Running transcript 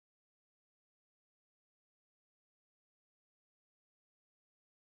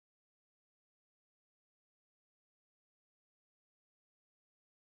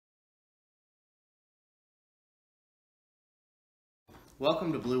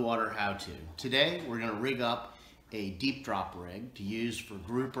Welcome to Blue Water How To. Today we're going to rig up a deep drop rig to use for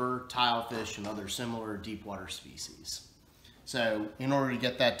grouper, tilefish, and other similar deep water species. So in order to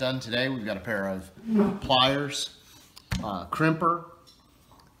get that done today, we've got a pair of pliers, crimper,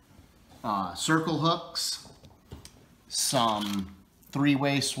 circle hooks, some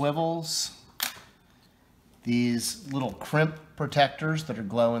three-way swivels, these little crimp protectors that are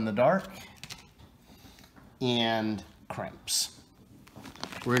glow in the dark, and crimps.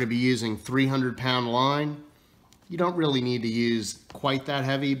 We're going to be using 300-pound line. You don't really need to use quite that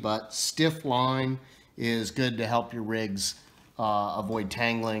heavy, but stiff line is good to help your rigs avoid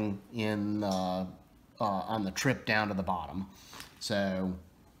tangling in on the trip down to the bottom. So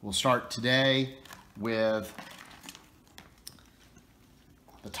we'll start today with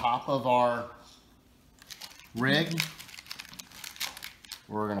the top of our rig.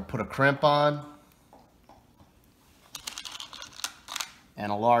 We're going to put a crimp on and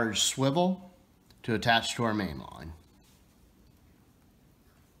a large swivel to attach to our main line.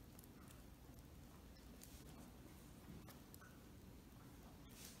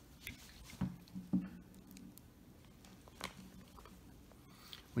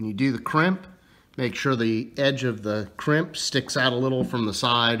 When you do the crimp, make sure the edge of the crimp sticks out a little from the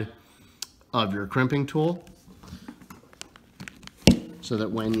side of your crimping tool, so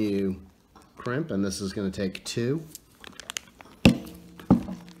that when you crimp, and this is going to take two,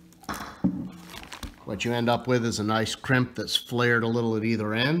 what you end up with is a nice crimp that's flared a little at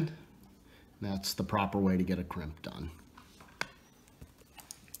either end. That's the proper way to get a crimp done.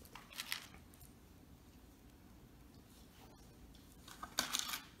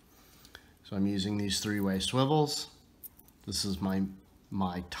 So I'm using these three-way swivels. This is my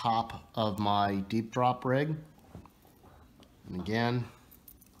top of my deep drop rig. And again,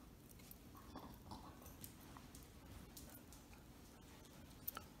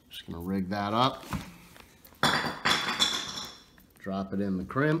 just going to rig that up. Drop it in the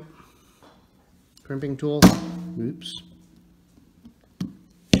crimping tool. Oops.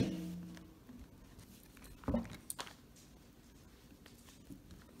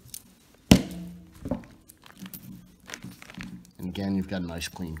 And again, you've got a nice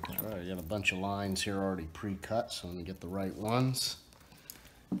clean crimp. All right, you got a bunch of lines here already pre-cut, so I'm going to get the right ones.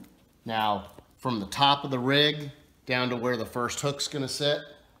 Now, from the top of the rig down to where the first hook's going to sit,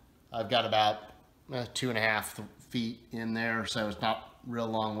 I've got about 2.5 feet in there, so it's not a real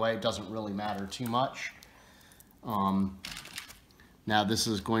long way. It doesn't really matter too much. Now this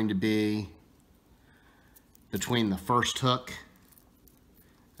is going to be between the first hook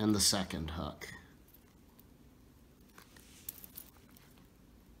and the second hook.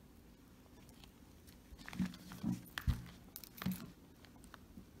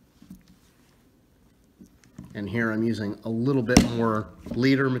 And here I'm using a little bit more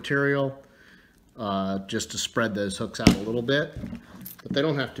leader material just to spread those hooks out a little bit, but they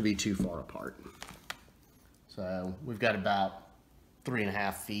don't have to be too far apart. So we've got about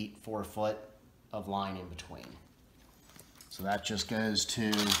 3.5 feet, 4 foot of line in between. So that just goes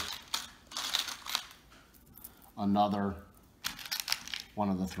to another one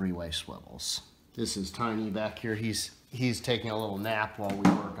of the three-way swivels. This is Tiny back here. He's taking a little nap while we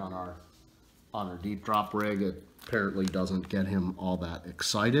work on our deep drop rig. It apparently doesn't get him all that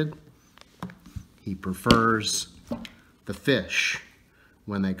excited. He prefers the fish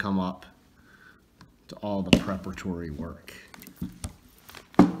when they come up to all the preparatory work.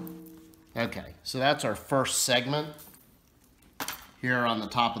 Okay, so that's our first segment. Here on the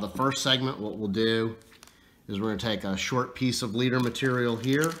top of the first segment, what we'll do is we're going to take a short piece of leader material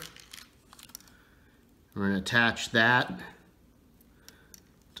here. We're going to attach that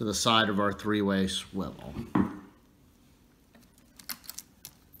to the side of our three-way swivel.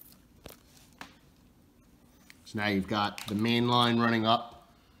 So now you've got the main line running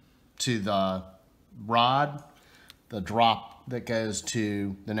up to the rod, the drop that goes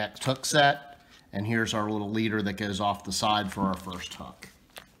to the next hook set, and here's our little leader that goes off the side for our first hook.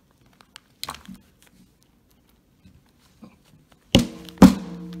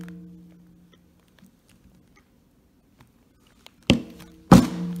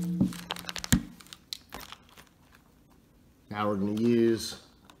 Now we're going to use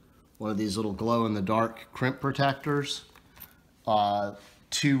one of these little glow-in-the-dark crimp protectors.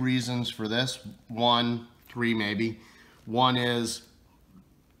 2 reasons for this. 3 maybe. One is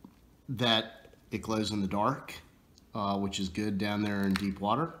that it glows in the dark, which is good down there in deep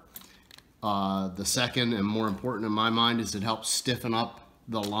water. The second, and more important in my mind, is it helps stiffen up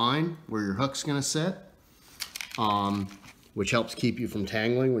the line where your hook's going to sit. which helps keep you from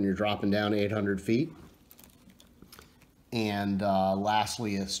tangling when you're dropping down 800 feet. And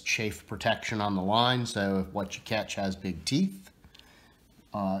lastly is chafe protection on the line. So if what you catch has big teeth,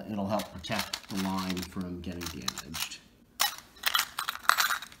 it'll help protect the line from getting damaged.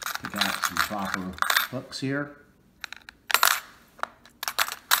 We got some proper hooks here.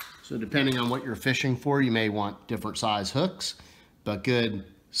 So depending on what you're fishing for, you may want different size hooks, but good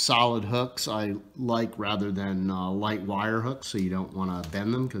solid hooks I like rather than light wire hooks, so you don't want to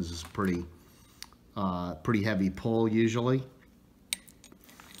bend them because it's pretty heavy pull usually.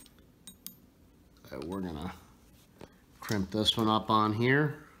 So we're gonna crimp this one up on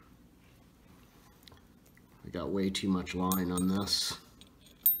here. I got way too much line on this.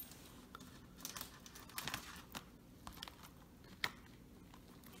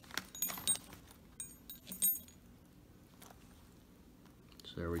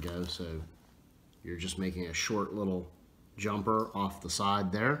 So there we go. So you're just making a short little jumper off the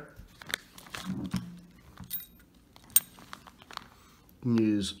side there. You can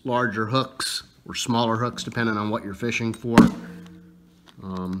use larger hooks or smaller hooks depending on what you're fishing for.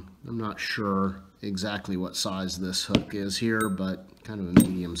 I'm not sure exactly what size this hook is here, but kind of a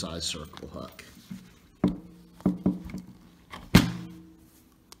medium-sized circle hook.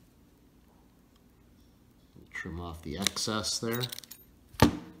 Trim off the excess there.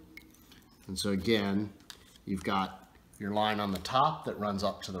 And so again, you've got your line on the top that runs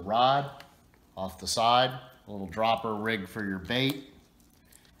up to the rod, off the side, a little dropper rig for your bait,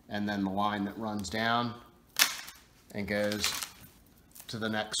 and then the line that runs down and goes to the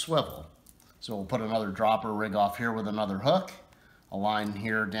next swivel. So we'll put another dropper rig off here with another hook, a line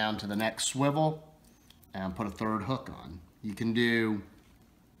here down to the next swivel, and put a third hook on. You can do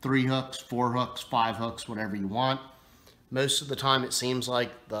 3 hooks, 4 hooks, 5 hooks, whatever you want. Most of the time it seems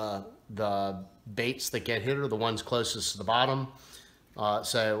like the baits that get hit are the ones closest to the bottom.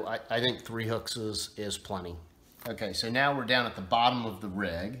 So I think 3 hooks is plenty. Okay, so now we're down at the bottom of the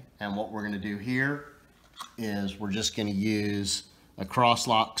rig, and what we're gonna do here is we're just gonna use a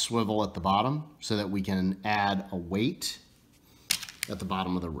cross-lock swivel at the bottom so that we can add a weight at the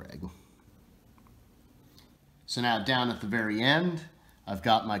bottom of the rig. So now down at the very end, I've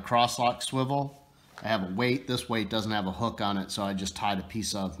got my cross-lock swivel. I have a weight. This weight doesn't have a hook on it, so I just tied a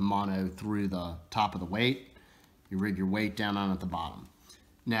piece of mono through the top of the weight. You rig your weight down on at the bottom.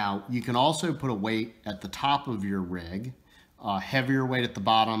 Now, you can also put a weight at the top of your rig, heavier weight at the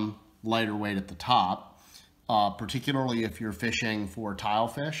bottom, lighter weight at the top, particularly if you're fishing for tile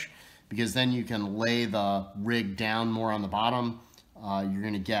fish, because then you can lay the rig down more on the bottom. You're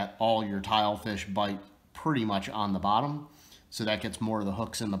gonna get all your tile fish bite pretty much on the bottom, so that gets more of the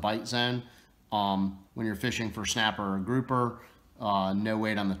hooks in the bite zone. When you're fishing for snapper or grouper, no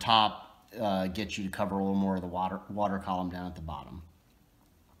weight on the top gets you to cover a little more of the water column down at the bottom.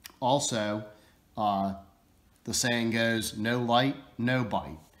 Also, the saying goes, no light, no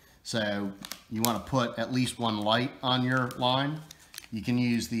bite. So you want to put at least 1 light on your line. You can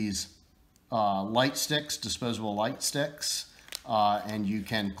use these light sticks, disposable light sticks, and you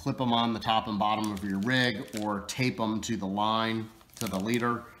can clip them on the top and bottom of your rig or tape them to the line, to the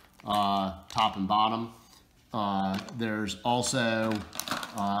leader, top and bottom. There's also,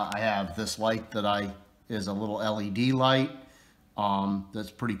 I have this light that is a little LED light.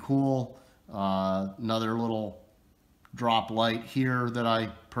 That's pretty cool. Another little drop light here that I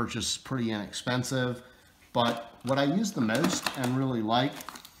purchased, pretty inexpensive. But what I use the most and really like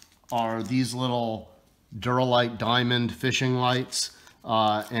are these little Duralite diamond fishing lights,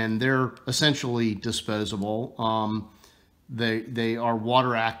 and they're essentially disposable. They are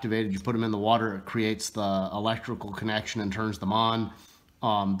water activated. You put them in the water, it creates the electrical connection and turns them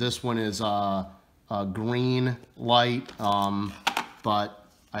on. This one is a green light, but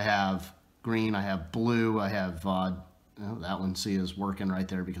I have green, I have blue, I have, that one, see, is working right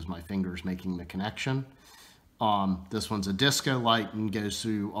there because my finger's making the connection. This one's a disco light and goes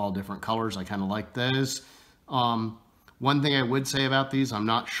through all different colors. I kind of like those. One thing I would say about these, I'm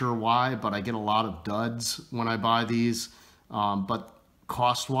not sure why, but I get a lot of duds when I buy these. But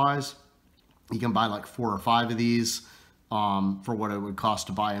cost-wise, you can buy like 4 or 5 of these for what it would cost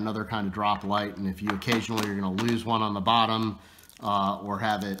to buy another kind of drop light. And if you occasionally are going to lose one on the bottom or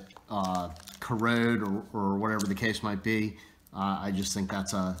have it corrode or whatever the case might be, I just think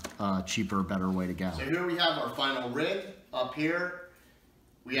that's a cheaper, better way to go. So here we have our final rig. Up here,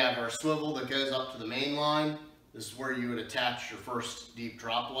 we have our swivel that goes up to the main line. This is where you would attach your first deep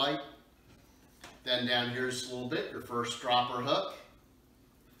drop light. Then down here just a little bit, your first dropper hook.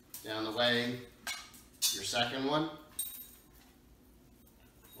 Down the way, your second one. A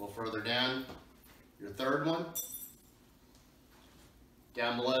little further down, your third one.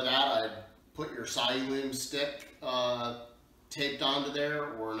 Down below that, I'd put your Silume stick taped onto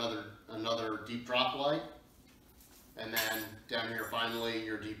there, or another deep drop light. And then down here finally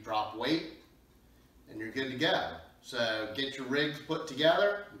your deep drop weight, and you're good to go. So get your rigs put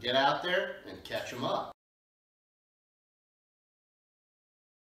together, get out there and catch them up.